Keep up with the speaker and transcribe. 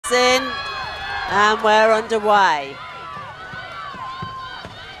pass in, and we're underway.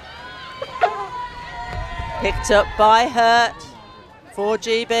 Picked up by Hurt,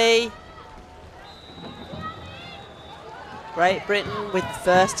 4GB. Great Britain with the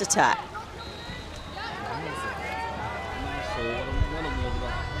first attack.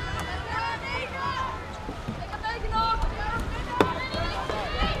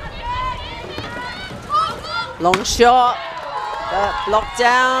 Long shot, but blocked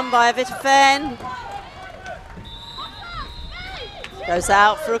down by Vitafen. Goes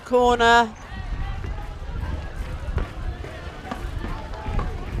out for a corner.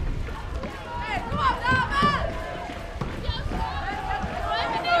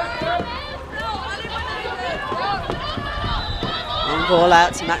 Long ball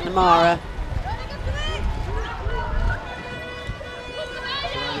out to McNamara.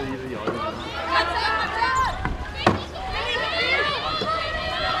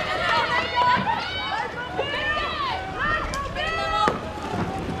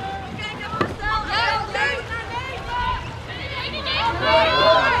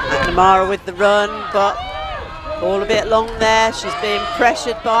 McNamara with the run, but all a bit long there. She's being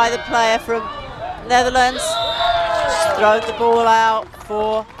pressured by the player from Netherlands. She's thrown the ball out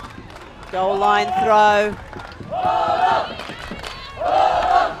for goal line throw.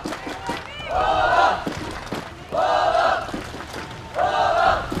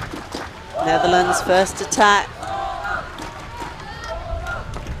 Netherlands first attack.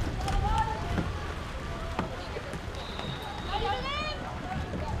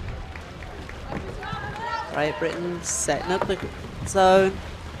 Great Britain setting up the zone.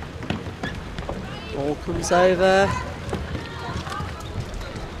 Ball comes over.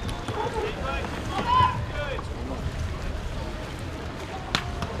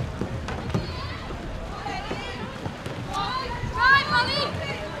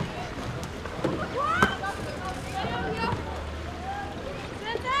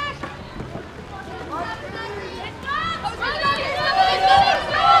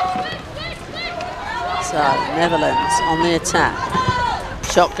 So, Netherlands on the attack.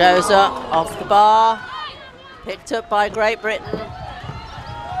 Shot goes up, off the bar. Picked up by Great Britain.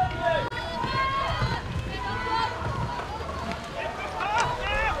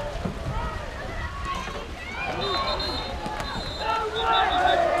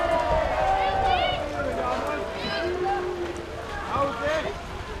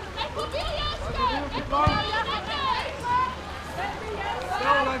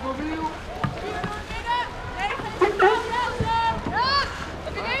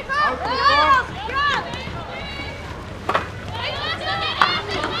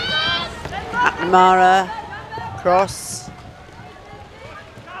 McNamara, cross.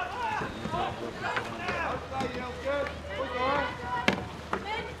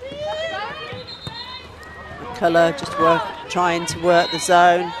 McCullough just trying to work the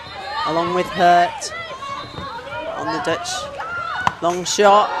zone along with Hurt on the Dutch. Long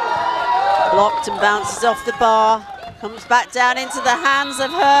shot, blocked and bounces off the bar. Comes back down into the hands of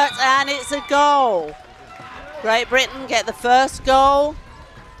Hurt, and it's a goal. Great Britain get the first goal.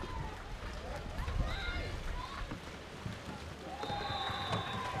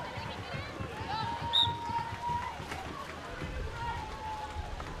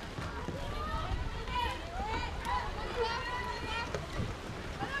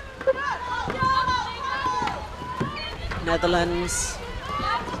 Netherlands.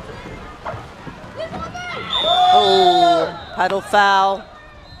 Oh, paddle foul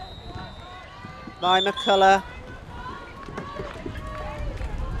by McCullough.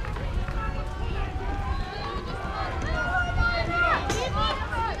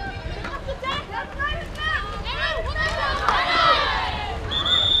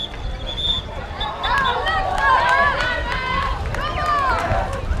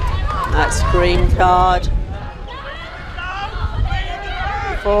 That's green card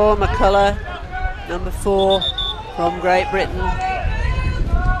for McCullough, number 4 from Great Britain.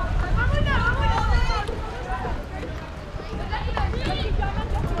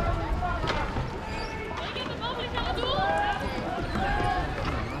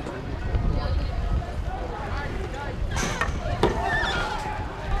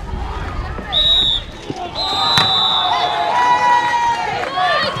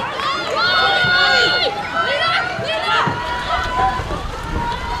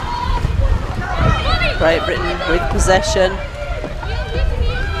 Great Britain with possession.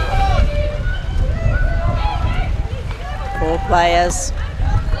 Four players.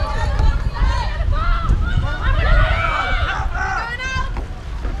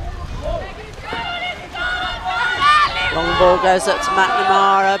 Long ball goes up to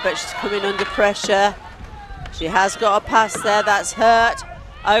McNamara, but she's coming under pressure. She has got a pass there, that's hurt.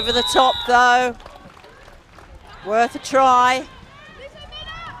 Over the top though. Worth a try.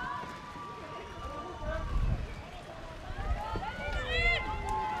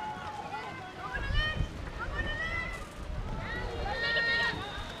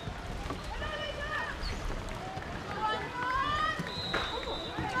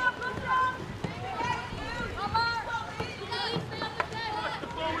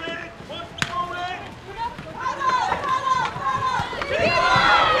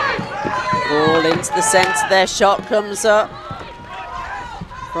 Ball into the centre, their shot comes up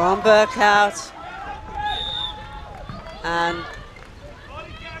from Burkhout and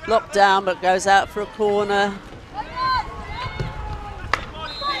blocked down but goes out for a corner.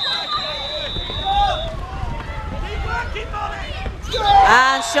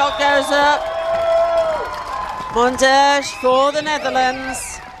 And shot goes up. Mondage for the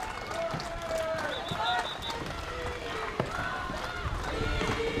Netherlands.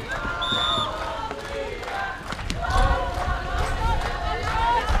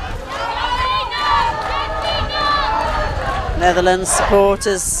 Netherlands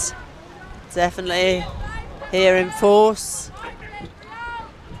supporters definitely here in force.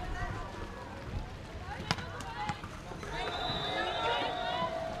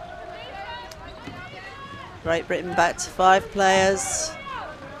 Great Britain back to 5 players.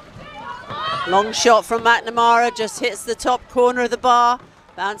 Long shot from McNamara, just hits the top corner of the bar,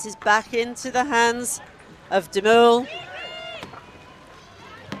 bounces back into the hands of Demul.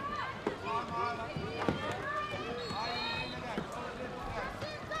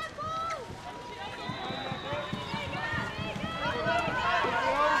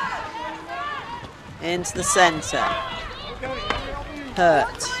 Into the centre.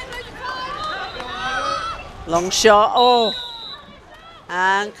 Hurt. Long shot. Oh!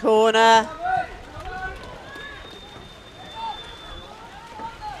 And corner.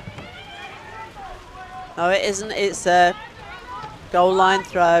 No, it isn't. It's a goal line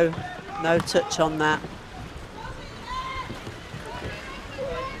throw. No touch on that.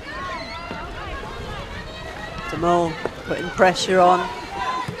 Demul putting pressure on.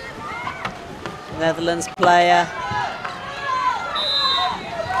 Netherlands player.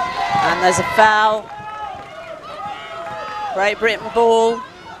 And there's a foul. Great Britain ball.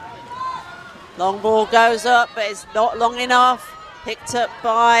 Long ball goes up, but it's not long enough. Picked up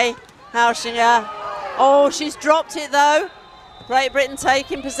by Hauschinger. Oh, she's dropped it though. Great Britain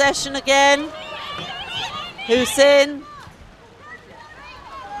taking possession again. Huzhou.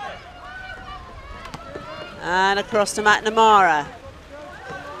 And across to McNamara.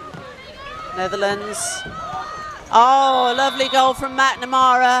 Netherlands. Oh, lovely goal from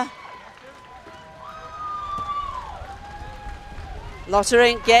McNamara.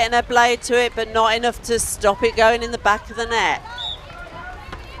 Lottering getting her blade to it, but not enough to stop it going in the back of the net.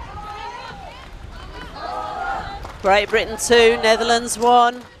 Great Britain 2, Netherlands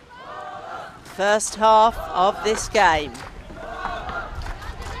 1. First half of this game.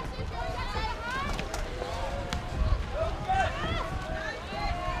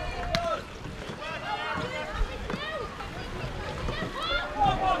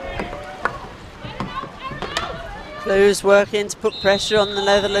 Blues working to put pressure on the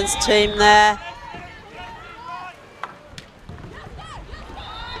Netherlands team there.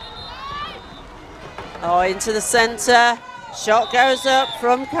 Oh, into the centre. Shot goes up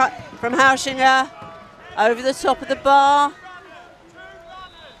from Hauschinger. Over the top of the bar.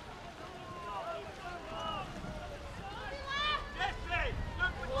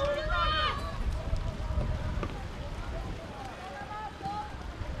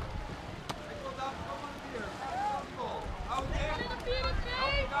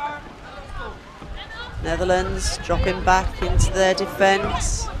 Netherlands dropping back into their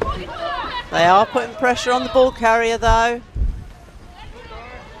defence. They are putting pressure on the ball carrier though.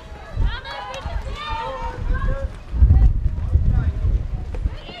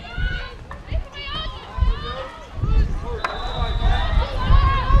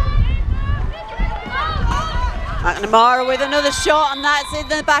 McNamara with another shot, and that's in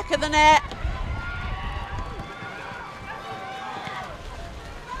the back of the net.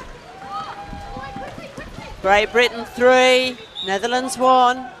 Great Britain 3, Netherlands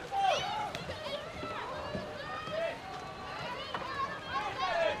 1.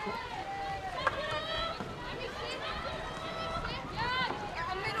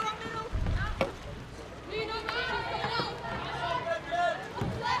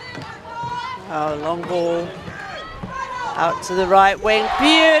 Oh, long ball out to the right wing.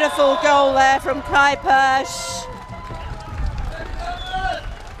 Beautiful goal there from Kai Persch.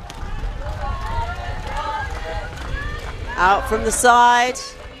 Out from the side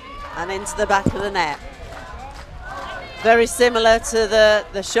and into the back of the net. Very similar to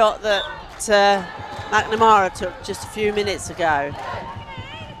the shot that McNamara took just a few minutes ago.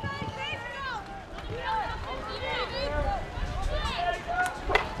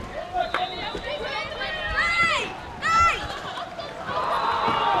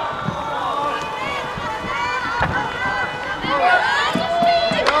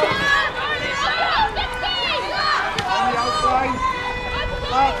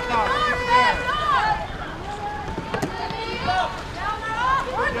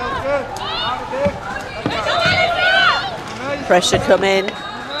 Pressure coming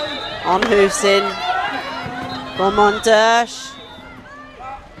on Huzhou from Mondersh.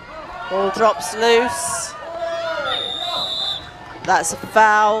 Ball drops loose. That's a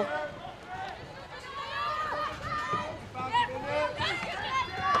foul.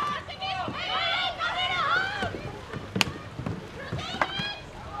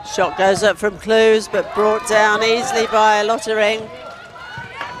 Shot goes up from Clues, but brought down easily by Lottering.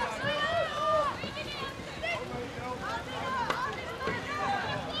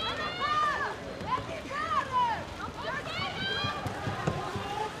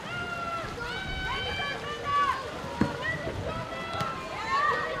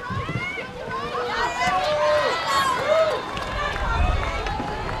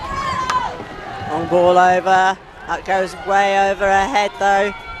 Long ball over. That goes way over her head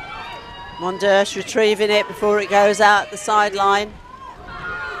though. Mondersh retrieving it before it goes out the sideline.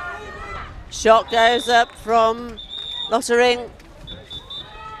 Shot goes up from Lottering.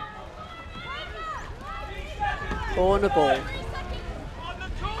 Corner ball.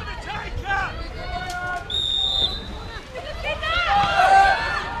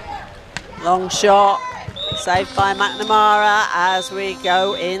 Long shot, saved by McNamara as we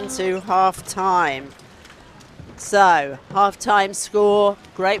go into half time. So, half time score,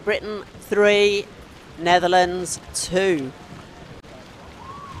 Great Britain 3, Netherlands 2.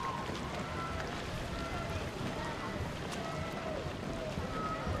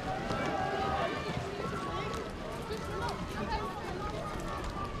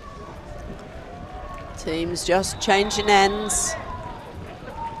 Teams just changing ends.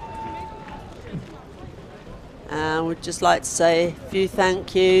 And we'd just like to say a few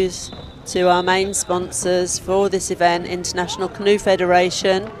thank yous to our main sponsors for this event: International Canoe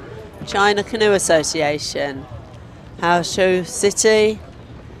Federation, China Canoe Association, Huzhou City,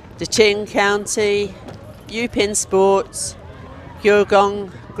 Deqing County, Yupin Sports,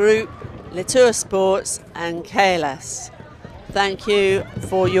 Gyurgong Group, Latour Sports and KLS. Thank you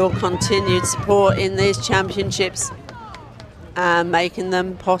for your continued support in these championships and making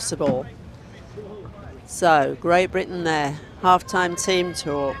them possible. So, Great Britain there, half-time team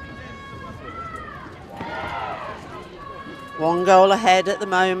talk. 1 goal ahead at the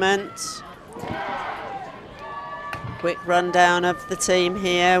moment. Quick rundown of the team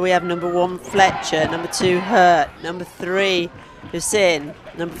here. We have number 1 Fletcher, number 2 Hurt, number 3 Hussein,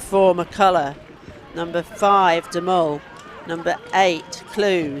 number 4 McCullough, number 5 DeMull, number 8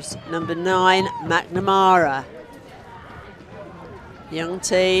 Clues, number 9 McNamara. Young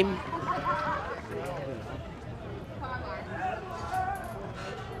team.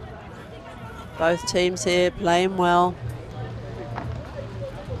 Both teams here playing well.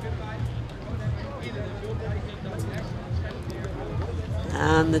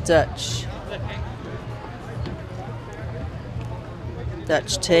 And the Dutch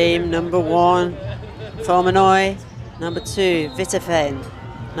team, number 1 Formanoy, number 2 Witteveen,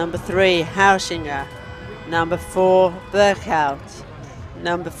 number 3 Hauschinger, number 4 Burkhout,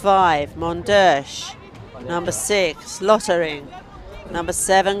 number 5 Mondersh, number 6 Lottering, number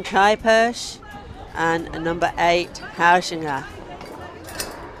 7 Kuipers, and number 8 Hauschinger.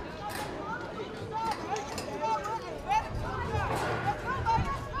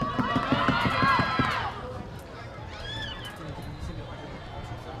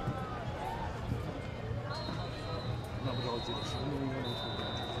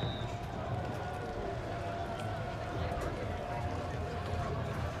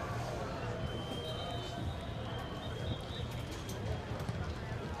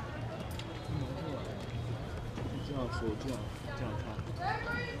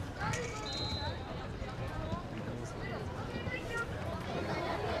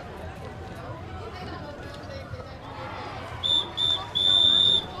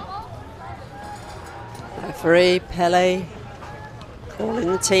 Referee Pele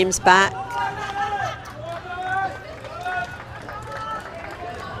calling the teams back.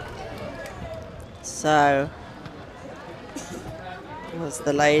 So, as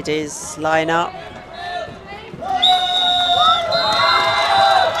the ladies line up.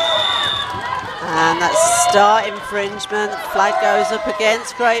 And that's a start infringement. Flag goes up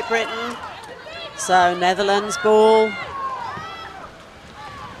against Great Britain. So Netherlands ball.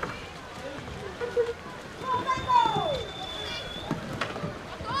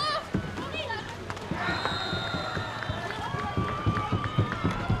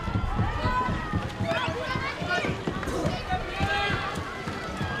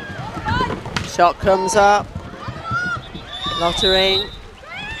 Shot comes up. Lottering.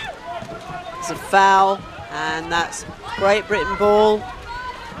 It's a foul, and that's Great Britain ball.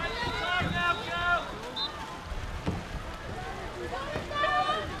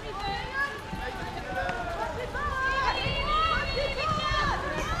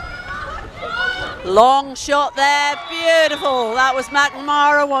 Long shot there, beautiful. That was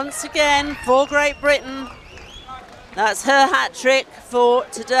McNamara once again for Great Britain. That's her hat trick for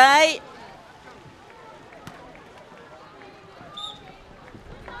today.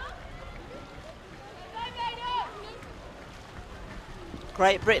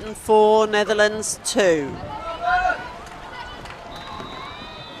 Great Britain 4, Netherlands 2.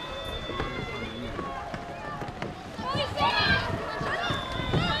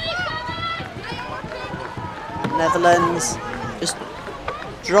 Netherlands just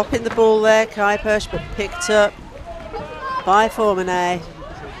dropping the ball there, Kuipers, but picked up by Formane.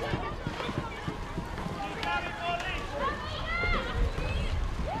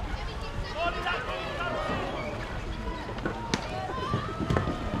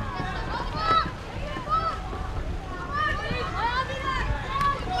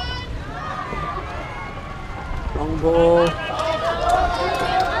 Long ball.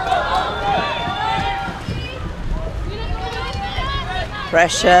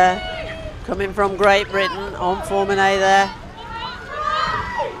 Pressure coming from Great Britain on Formane there.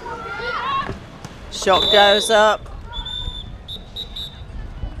 Shot goes up.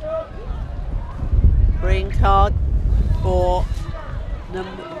 Green card for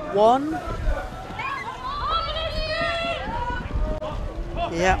number 1.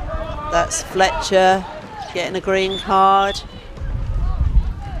 Yep, that's Fletcher getting a green card.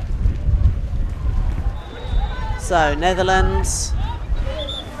 So Netherlands.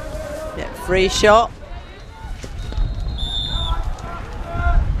 Yeah, free shot.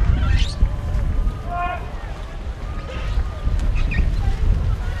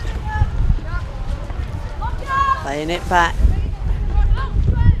 Playing it back.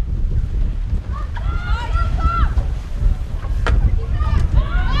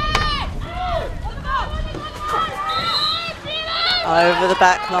 Over the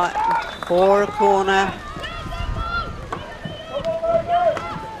back line for a corner.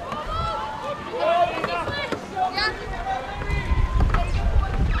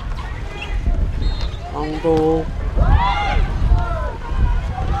 Long ball.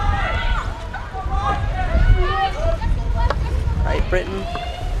 Great Britain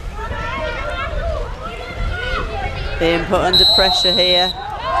being put under pressure here.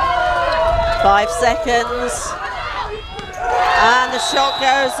 5 seconds. And the shot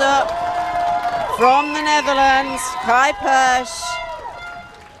goes up from the Netherlands. Kuipers.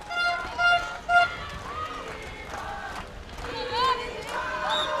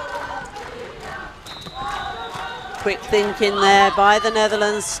 Quick thinking there by the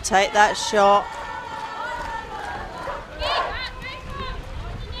Netherlands to take that shot.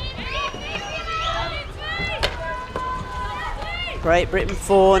 Great Britain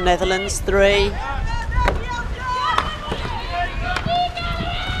 4, Netherlands 3.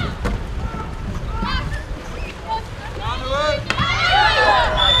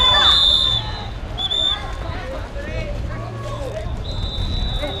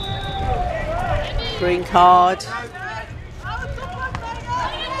 Green card.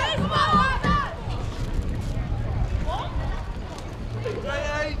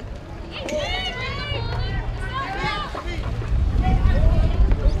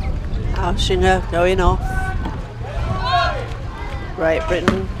 Alshinger going off. Great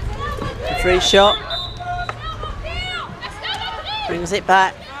Britain, a free shot. Brings it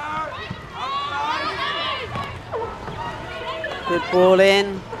back. Good ball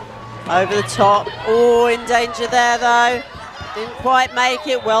in. Over the top. Oh, in danger there though. Didn't quite make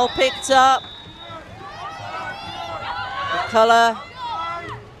it. Well picked up. McCullough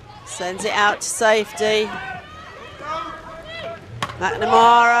sends it out to safety.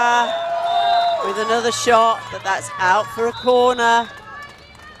 McNamara with another shot, but that's out for a corner.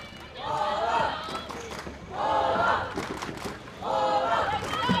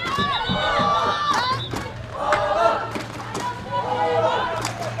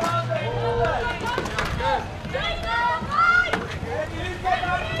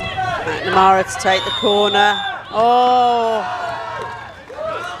 McNamara to take the corner. Oh!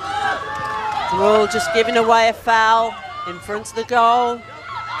 They're all just giving away a foul in front of the goal.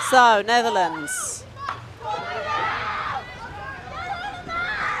 So, Netherlands.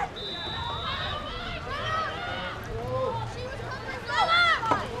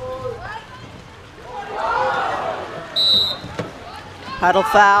 Paddle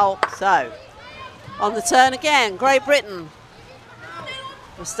foul. So, on the turn again, Great Britain.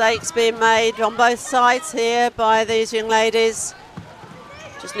 Mistakes being made on both sides here by these young ladies.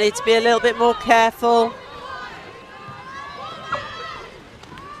 Just need to be a little bit more careful.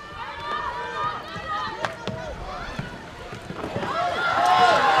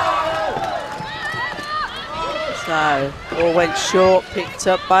 So, ball went short, picked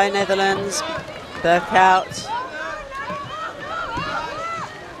up by Netherlands. Burkout.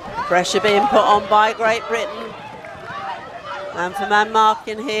 Pressure being put on by Great Britain. Man-for-man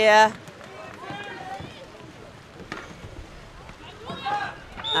marking here.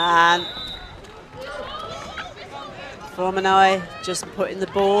 And Formanoi just putting the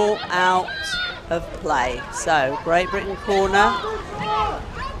ball out of play. So, Great Britain corner.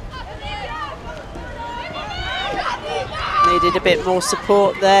 Needed a bit more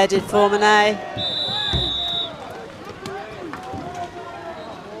support there, did Formanoi.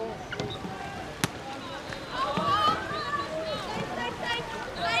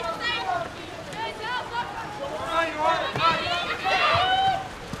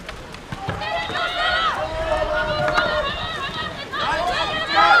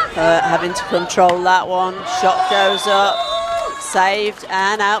 Having to control that one. Shot goes up, saved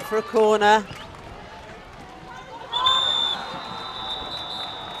and out for a corner.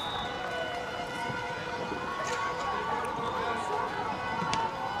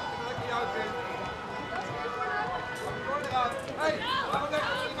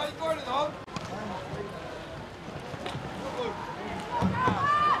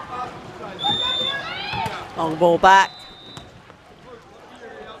 Long ball back.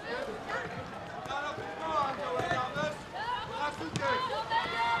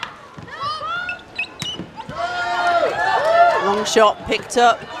 Long shot picked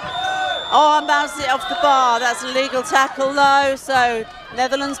up. Oh, and bounced it off the bar. That's a legal tackle though, so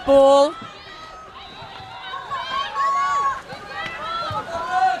Netherlands ball.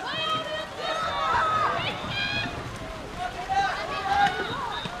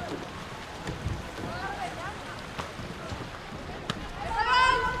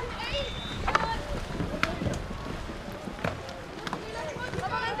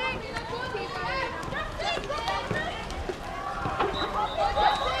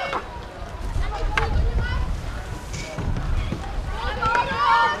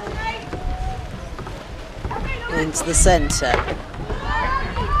 Into the centre.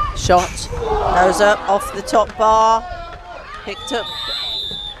 Shot goes up off the top bar. Picked up.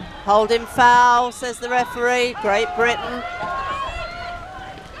 Holding foul, says the referee. Great Britain.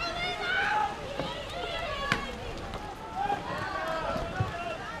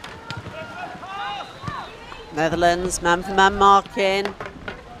 Netherlands, man-for-man marking.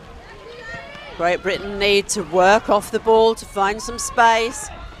 Great Britain need to work off the ball to find some space.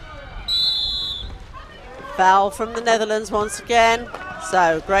 Foul from the Netherlands once again.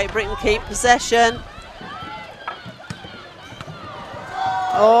 So Great Britain keep possession.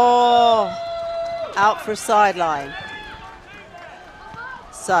 Oh, out for a sideline.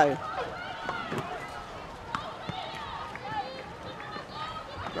 So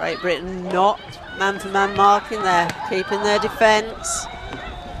Great Britain not man-for-man marking there, keeping their defence.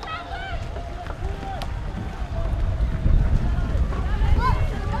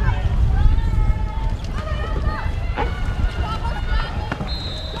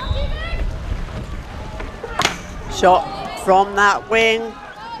 Shot from that wing,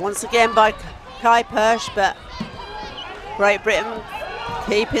 once again by Kai Persch, but Great Britain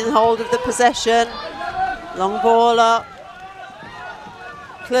keeping hold of the possession. Long ball up.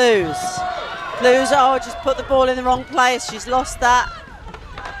 Clues, oh, just put the ball in the wrong place. She's lost that.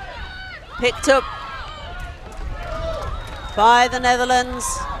 Picked up by the Netherlands.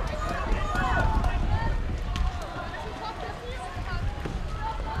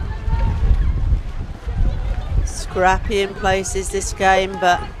 Scrappy in places this game,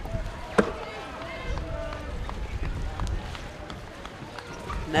 but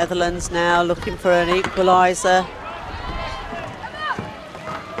Netherlands now looking for an equaliser.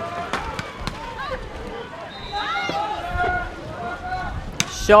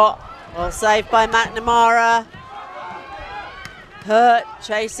 Shot, well saved by McNamara. Hurt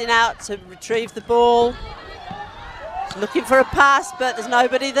chasing out to retrieve the ball. She's looking for a pass, but there's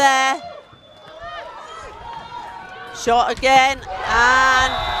nobody there. Shot again,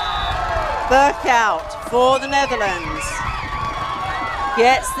 and Burkout for the Netherlands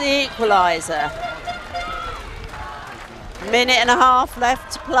gets the equaliser. Minute and a half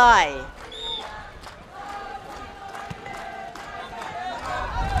left to play.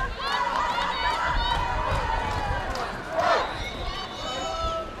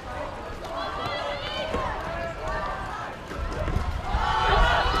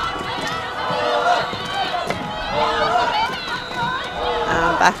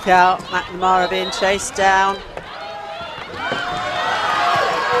 And back out, McNamara being chased down.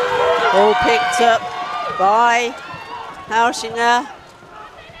 Ball picked up by Hauschinger.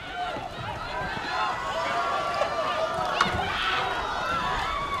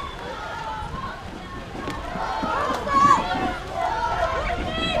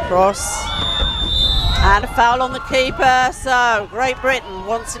 Cross. And a foul on the keeper. So Great Britain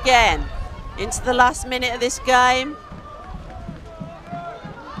once again into the last minute of this game.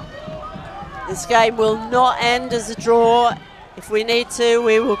 This game will not end as a draw. If we need to,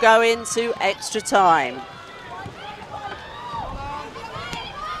 we will go into extra time.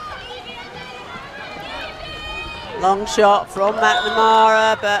 Long shot from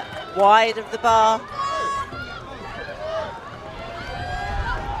McNamara, but wide of the bar.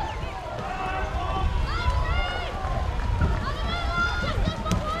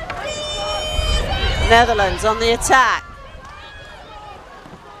 Netherlands on the attack.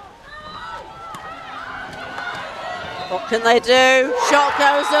 What can they do? Shot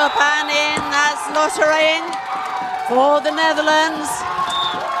goes up and in. That's Lottering for the Netherlands.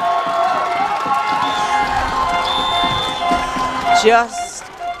 Just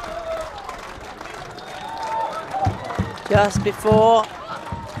before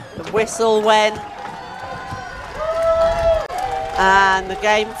the whistle went. And the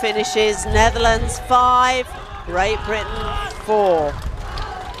game finishes Netherlands 5, Great Britain 4.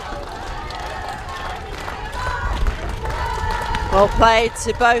 Well played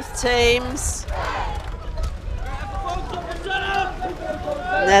to both teams.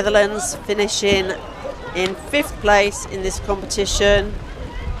 Netherlands finishing in 5th place in this competition.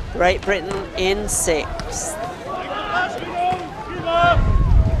 Great Britain in 6th.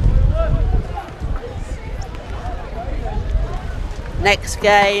 Next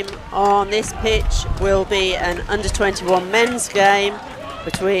game on this pitch will be an under-21 men's game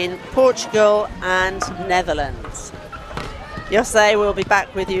between Portugal and Netherlands. Jose will be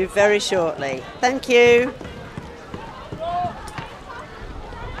back with you very shortly. Thank you.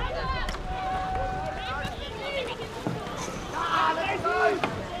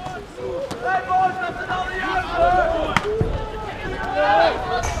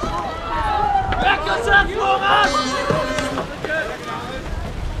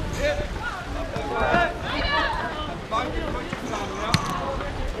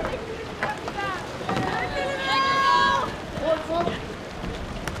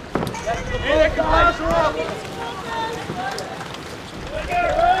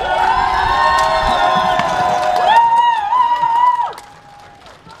 Hey,